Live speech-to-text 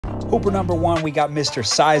Hooper number 1, we got Mr.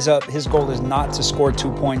 Size Up. His goal is not to score 2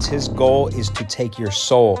 points. His goal is to take your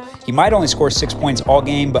soul. He might only score 6 points all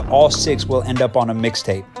game, but all 6 will end up on a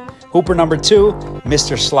mixtape. Hooper number 2,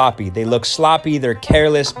 Mr. Sloppy. They look sloppy, they're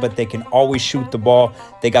careless, but they can always shoot the ball.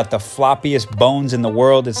 They got the floppiest bones in the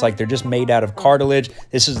world. It's like they're just made out of cartilage.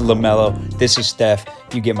 This is LaMelo. This is Steph.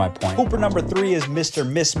 You get my point. Hooper number 3 is Mr.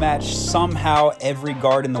 Mismatch. Somehow every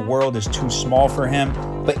guard in the world is too small for him,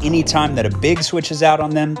 but anytime that a big switches out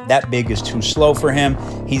on them, that big is too slow for him.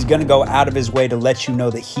 He's going to go out of his way to let you know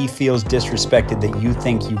that he feels disrespected, that you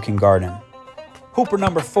think you can guard him. Hooper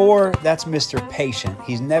number 4, that's Mr. Patient.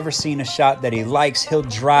 He's never seen a shot that he likes. He'll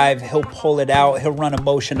drive, he'll pull it out, he'll run a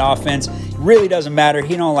motion offense. It really doesn't matter.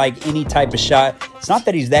 He don't like any type of shot. It's not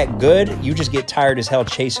that he's that good. You just get tired as hell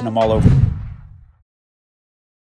chasing him all over.